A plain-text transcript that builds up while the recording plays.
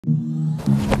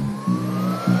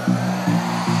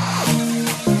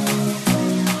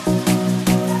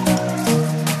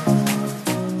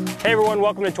Hey everyone,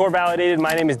 welcome to Tour Validated.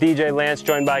 My name is DJ Lantz,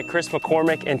 joined by Kris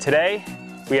McCormack, and today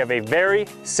we have a very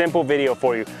simple video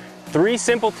for you. 3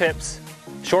 simple tips,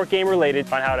 short game related,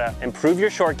 on how to improve your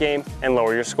short game and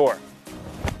lower your score.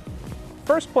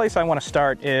 First place I want to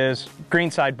start is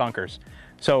greenside bunkers.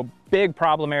 So big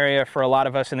problem area for a lot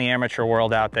of us in the amateur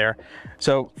world out there.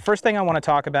 So first thing I want to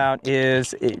talk about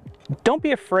is don't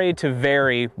be afraid to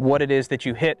vary what it is that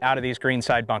you hit out of these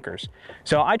greenside bunkers.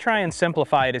 So I try and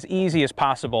simplify it as easy as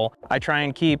possible. I try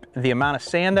and keep the amount of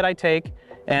sand that I take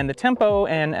and the tempo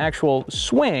and actual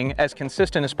swing as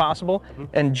consistent as possible,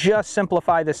 and just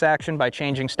simplify this action by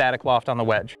changing static loft on the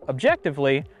wedge.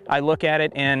 Objectively, I look at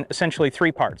it in essentially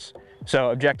 3 parts.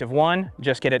 So objective 1,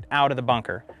 just get it out of the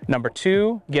bunker. Number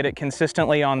 2, get it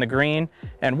consistently on the green.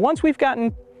 And once we've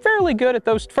gotten fairly good at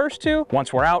those first 2,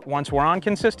 once we're out, once we're on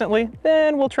consistently,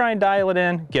 then we'll try and dial it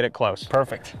in, get it close.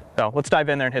 Perfect. So let's dive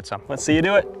in there and hit some. Let's see you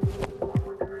do it.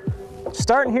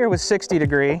 Starting here with 60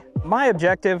 degree, my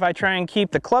objective, I try and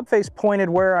keep the club face pointed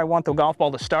where I want the golf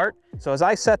ball to start. So as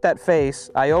I set that face,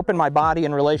 I open my body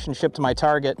in relationship to my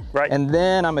target, and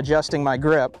then I'm adjusting my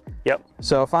grip. Yep.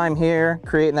 So if I'm here,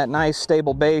 creating that nice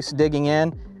stable base, digging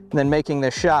in, and then making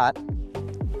this shot.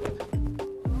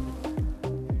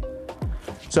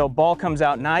 So ball comes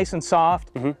out nice and soft,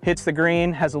 hits the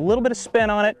green, has a little bit of spin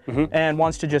on it, and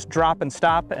wants to just drop and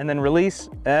stop and then release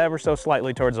ever so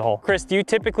slightly towards the hole. Kris, do you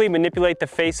typically manipulate the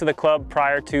face of the club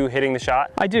prior to hitting the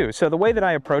shot? I do. So the way that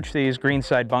I approach these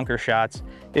greenside bunker shots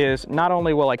is not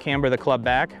only will I camber the club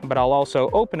back, but I'll also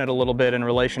open it a little bit in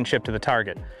relationship to the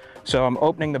target. So I'm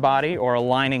opening the body or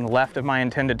aligning left of my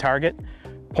intended target,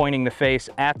 pointing the face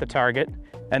at the target,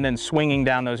 and then swinging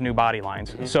down those new body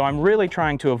lines. So I'm really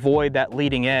trying to avoid that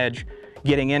leading edge,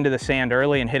 getting into the sand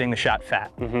early and hitting the shot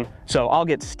fat. So I'll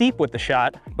get steep with the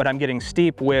shot, but I'm getting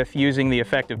steep with using the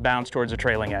effective bounce towards a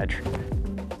trailing edge.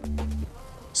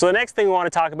 So the next thing we want to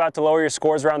talk about to lower your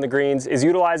scores around the greens is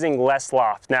utilizing less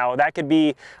loft. Now that could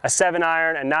be a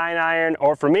 7-iron, a 9-iron,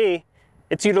 or for me,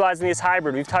 it's utilizing this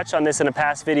hybrid. We've touched on this in a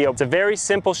past video. It's a very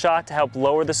simple shot to help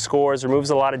lower the scores, removes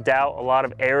a lot of doubt, a lot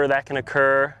of error that can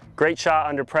occur. Great shot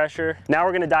under pressure. Now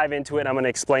we're gonna dive into it and I'm gonna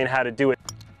explain how to do it.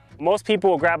 Most people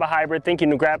will grab a hybrid thinking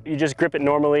you just grip it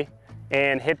normally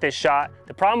and hit this shot.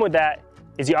 The problem with that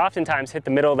is you oftentimes hit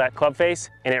the middle of that club face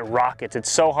and it rockets.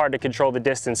 It's so hard to control the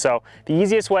distance. So the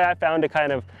easiest way I found to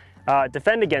kind of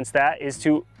defend against that is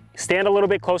to stand a little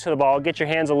bit closer to the ball, get your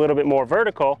hands a little bit more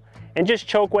vertical, and just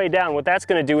choke way down. What that's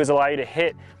gonna do is allow you to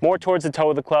hit more towards the toe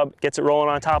of the club, gets it rolling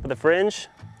on top of the fringe,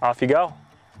 off you go.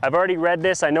 I've already read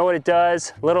this, I know what it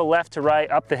does. Little left to right,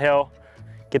 up the hill,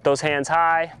 get those hands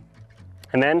high,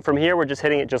 and then from here, we're just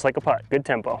hitting it just like a putt. Good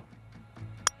tempo.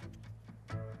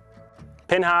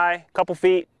 Pin high, couple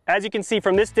feet. As you can see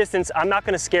from this distance, I'm not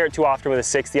gonna scare it too often with a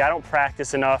 60. I don't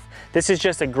practice enough. This is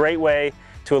just a great way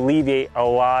to alleviate a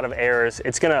lot of errors.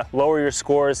 It's gonna lower your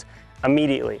scores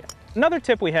immediately. Another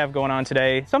tip we have going on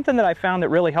today, something that I found that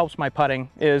really helps my putting,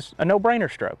 is a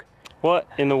no-brainer stroke. What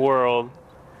in the world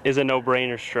is a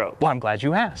no-brainer stroke? Well, I'm glad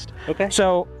you asked. Okay.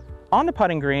 So on the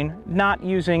putting green, not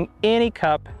using any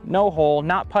cup, no hole,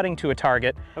 not putting to a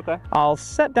target, I'll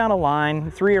set down a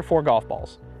line, 3 or 4 golf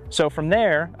balls. So from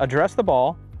there, address the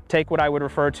ball, take what I would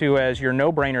refer to as your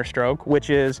no-brainer stroke, which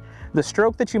is the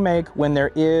stroke that you make when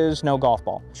there is no golf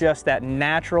ball. Just that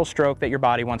natural stroke that your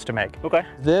body wants to make.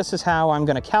 This is how I'm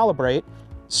gonna calibrate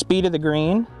speed of the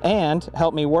green and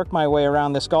help me work my way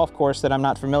around this golf course that I'm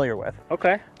not familiar with.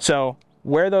 So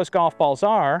where those golf balls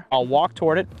are, I'll walk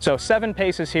toward it. So 7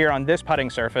 paces here on this putting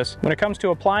surface. When it comes to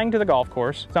applying to the golf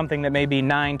course, something that may be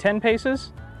 9, 10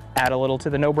 paces, add a little to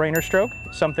the no-brainer stroke.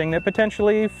 Something that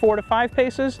potentially 4 to 5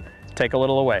 paces, take a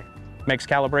little away. Makes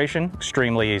calibration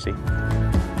extremely easy.